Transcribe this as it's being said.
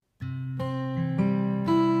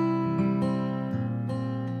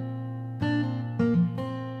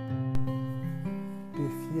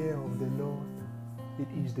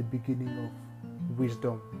beginning of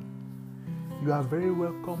wisdom. You are very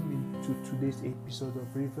welcome into today's episode of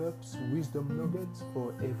Reverbs Wisdom Nuggets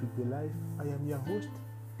for Everyday Life. I am your host,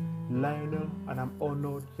 Lionel, and I'm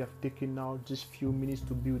honored you have taken out just few minutes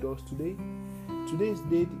to be with us today. Today's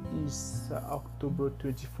date is October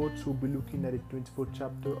 24th. We'll be looking at the 24th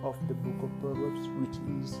chapter of the book of Proverbs, which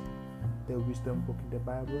is the wisdom book in the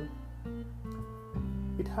Bible.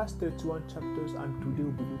 It has 31 chapters, and today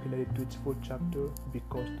we'll be looking at the 24th chapter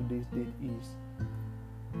because today's date is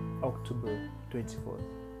October 24th.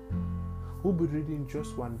 We'll be reading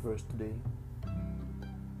just one verse today.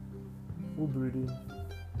 We'll be reading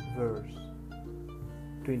verse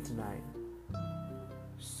 29.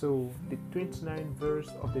 So, the 29th verse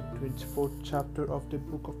of the 24th chapter of the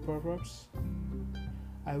book of Proverbs,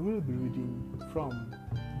 I will be reading from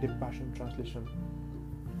the Passion Translation.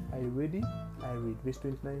 Are you ready? I read. Verse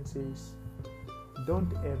 29 says,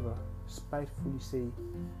 "Don't ever spitefully say,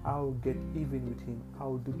 I'll get even with him.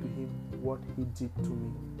 I'll do to him what he did to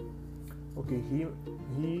me." Okay,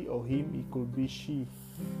 he or him, it could be she.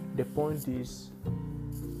 The point is,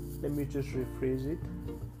 let me just rephrase it.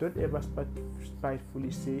 Don't ever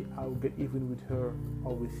spitefully say, I'll get even with her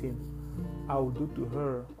or with him. I'll do to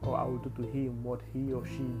her or I will do to him what he or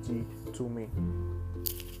she did to me.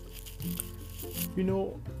 You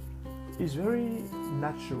know, it's very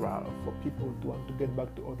natural for people to want to get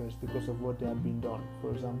back to others because of what they have been done.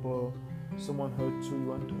 For example, someone hurt you, you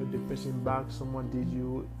want to hurt the person back. Someone did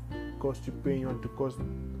you, caused you pain, you want to cause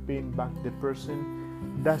pain back to the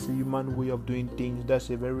person. That's a human way of doing things. That's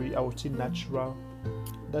a very, I would say, natural.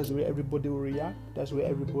 That's the way everybody will react. That's the way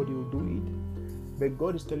everybody will do it. But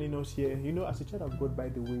God is telling us here, you know, as a child of God, by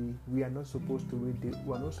the way, we are not supposed to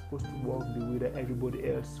walk the way that everybody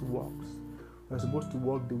else walks. We are supposed to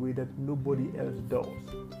walk the way that nobody else does.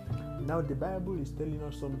 Now the Bible is telling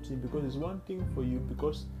us something, because it's one thing for you,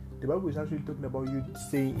 because the Bible is actually talking about you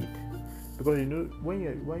saying it. Because you know, when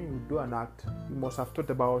you do an act, you must have thought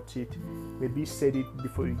about it, maybe said it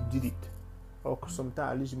before you did it, or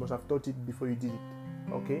sometimes at least you must have thought it before you did it.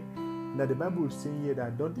 Okay? Now the Bible is saying here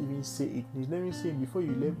that don't even say it. It's not even saying before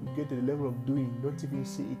you get to the level of doing, don't even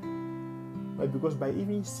say it. Right? Because by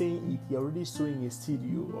even saying it, you're already sowing a seed.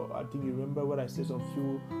 I think you remember what I said some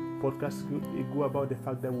few podcasts ago about the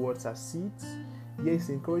fact that words are seeds. Yes,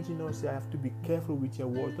 encouraging us, I have to be careful with your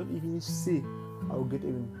words. Don't even say, I'll get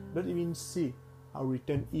even. Don't even say, I'll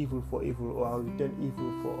return evil for evil, or I'll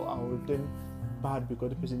return bad because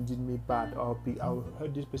the person did me bad, or I'll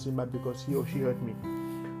hurt this person bad because he or she hurt me.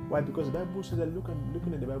 Why? Because the Bible says that,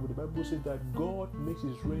 looking at the Bible says that God makes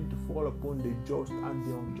his rain to fall upon the just and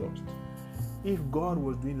the unjust. If God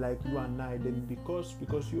was doing like you and I, then because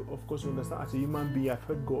you, of course, you understand, as a human being, you have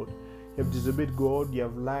hurt God. You have disobeyed God, you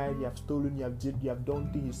have lied, you have stolen, you have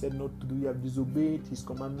done things he said not to do, you have disobeyed his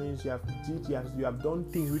commandments, you have done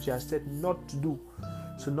things which he has said not to do.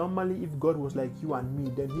 So normally, if God was like you and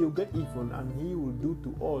me, then he will get evil and he will do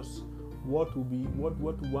to us what we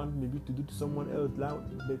want maybe to do to someone else.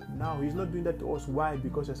 But now he's not doing that to us. Why?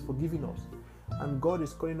 Because he has forgiven us. And God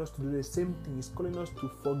is calling us to do the same thing. He's calling us to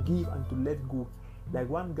forgive and to let go. Like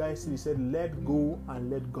one guy said, he said, let go and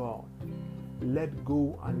let God. Let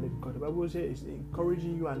go and let God. The Bible is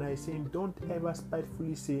encouraging you and I, saying, don't ever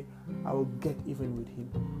spitefully say, I will get even with him.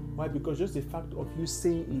 Why? Because just the fact of you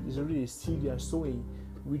saying it is already a seed you are sowing,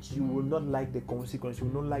 which you will not like the consequence, you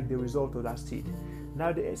will not like the result of that seed.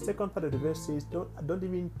 Now the second part of the verse says, don't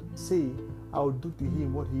even say, I will do to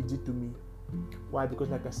him what he did to me. Why? Because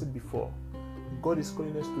like I said before, God is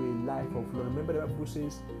calling us to a life of love. Remember the Bible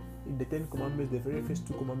says in the 10 commandments, the very first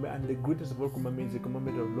 2 commandments, and the greatest of all commandments is the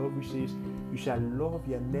commandment of love, which says you shall love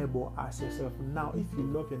your neighbor as yourself. Now if you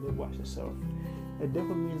love your neighbor as yourself, it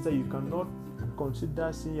therefore means that you cannot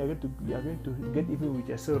consider saying you're going to get even with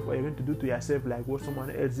yourself, or you're going to do to yourself like what someone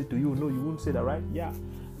else did to you. No, you won't say that, right? Yeah.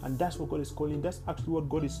 And that's what God is calling. That's actually what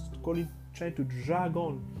God is calling, trying to drag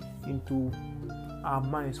on into our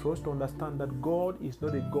minds for us to understand that God is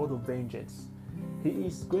not a God of vengeance. He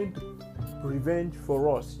is going to revenge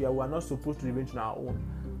for us. Yeah, we are not supposed to revenge on our own.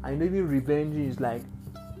 And even revenge is like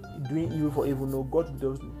doing evil for evil. No,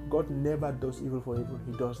 God never does evil for evil.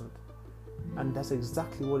 He doesn't. And that's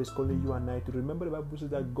exactly what is calling you and I to remember. The Bible says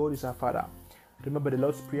that God is our Father. Remember the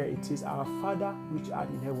Lord's Prayer, it says, our Father which art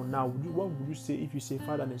in heaven. Now, what would you say if you say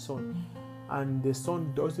Father and the Son? And the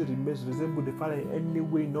Son doesn't resemble the Father in any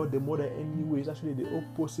way, not the Mother in any way. It's actually the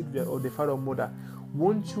opposite of the Father or Mother.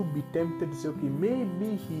 Won't you be tempted to say, okay,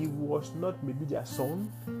 maybe he was not maybe their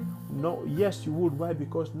son? No, yes, you would. Why?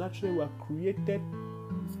 Because naturally we are created.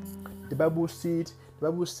 The Bible says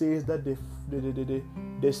that the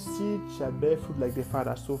the seed shall bear fruit like the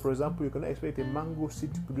father. So, for example, you cannot expect a mango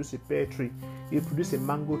seed to produce a pear tree. It produces a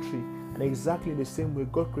mango tree. And exactly the same way,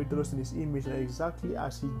 God created us in His image, and exactly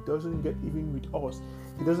as He doesn't get even with us,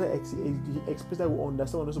 He doesn't He expects that we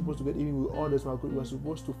understand we're not supposed to get even with others. We're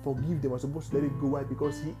supposed to forgive them. We're supposed to let it go. Why?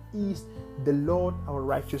 Because He is the Lord our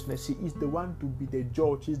righteousness. He is the one to be the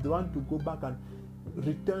judge. He's the one to go back and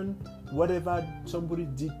return whatever somebody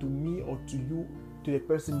did to me or to you, to the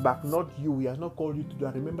person back, not you. He has not called you to do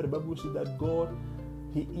that. Remember, the Bible says that God,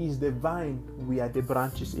 He is the vine, we are the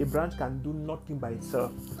branches. A branch can do nothing by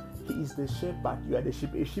itself. He is the shepherd, you are the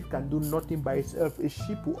sheep. A sheep can do nothing by itself. A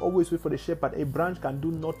sheep will always wait for the shepherd. A branch can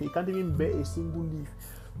do nothing. It can't even bear a single leaf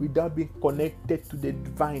without being connected to the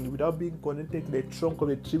vine, without being connected to the trunk of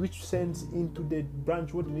the tree, which sends into the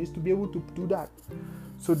branch what it needs to be able to do that.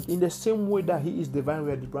 So in the same way that He is the vine,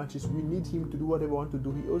 we are the branches, we need Him to do whatever we want to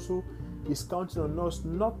do. He also is counting on us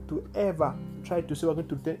not to ever try to say we're going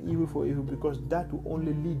to turn evil for evil, because that will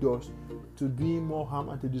only lead us to doing more harm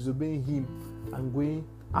and to disobeying Him and going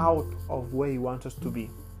out of where He wants us to be.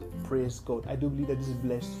 Praise God. I do believe that this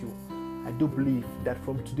blessed you. I do believe that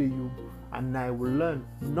from today you and I will learn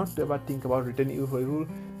not to ever think about returning evil for evil,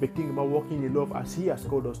 but think about walking in love as He has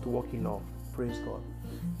called us to walk in love. Praise God.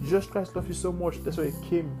 Jesus Christ loves you so much. That's why He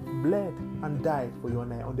came, bled, and died for you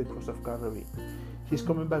and I on the cross of Calvary. He's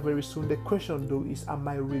coming back very soon. The question though is, am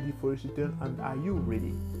I ready for His return? And are you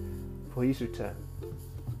ready for His return?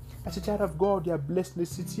 As a child of God, you are blessed in the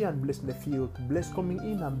city and blessed in the field, blessed coming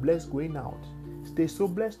in and blessed going out. Stay so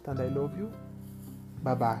blessed, and I love you.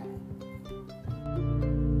 Bye-bye.